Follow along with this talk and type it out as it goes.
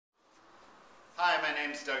Hi, my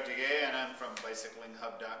name's Doug DeGay and I'm from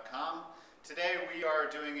BicyclingHub.com. Today we are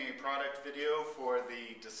doing a product video for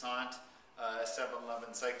the Descente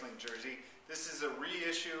 711 cycling jersey. This is a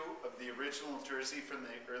reissue of the original jersey from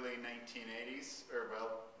the early 1980s, or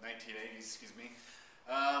well, 1980s, excuse me.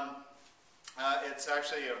 It's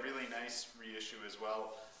actually a really nice reissue as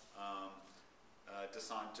well.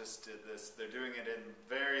 Descente just did this. They're doing it in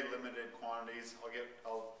very limited quantities.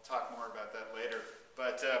 I'll talk more about that later.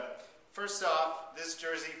 But first off, this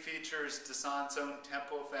jersey features Descente's own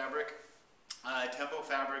Tempo fabric. Tempo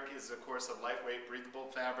fabric is, of course, a lightweight, breathable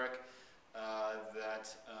fabric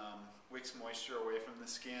that wicks moisture away from the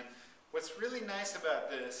skin. What's really nice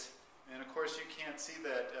about this, and of course you can't see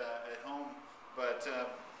that at home, but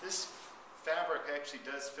this fabric actually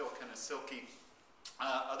does feel kind of silky.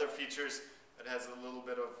 Other features, it has a little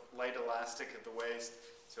bit of light elastic at the waist,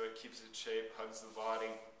 so it keeps its shape, hugs the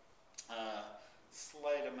body.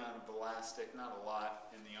 Slight amount of elastic, not a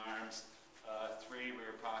lot, in the arms. 3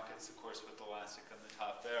 rear pockets, of course, with elastic on the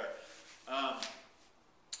top there.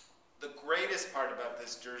 The greatest part about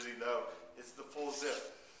this jersey, though, is the full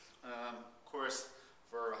zip. Of course,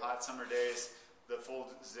 for hot summer days, the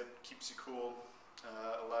full zip keeps you cool,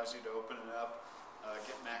 allows you to open it up,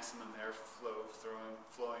 get maximum airflow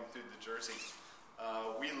flowing through the jersey.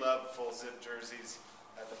 We love full zip jerseys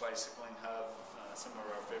at the Bicycling Hub. Some of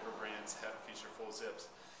our favorite brands feature full zips.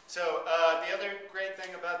 So the other great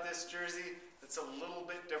thing about this jersey that's a little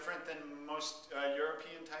bit different than most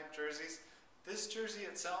European type jerseys, this jersey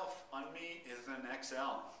itself on me is an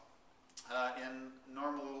XL. In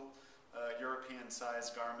normal European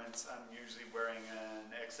size garments, I'm usually wearing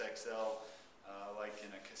an XXL, like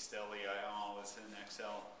in a Castelli, I always an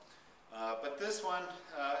XL. But this one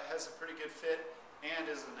has a pretty good fit and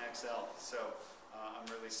is an XL, so I'm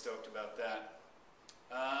really stoked about that.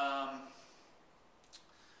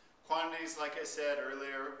 Quantities, like I said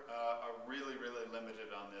earlier, are really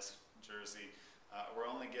limited on this jersey. We're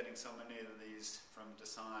only getting so many of these from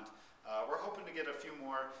Descente. We're hoping to get a few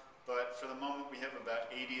more, but for the moment we have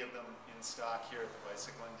about 80 of them in stock here at the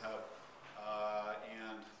Bicycling Hub,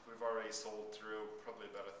 and we've already sold through probably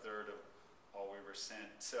about a third of all we were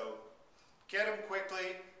sent. So get them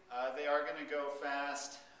quickly. They are going to go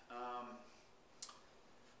fast.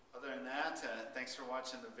 Other than that, thanks for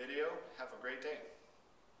watching the video. Have a great day.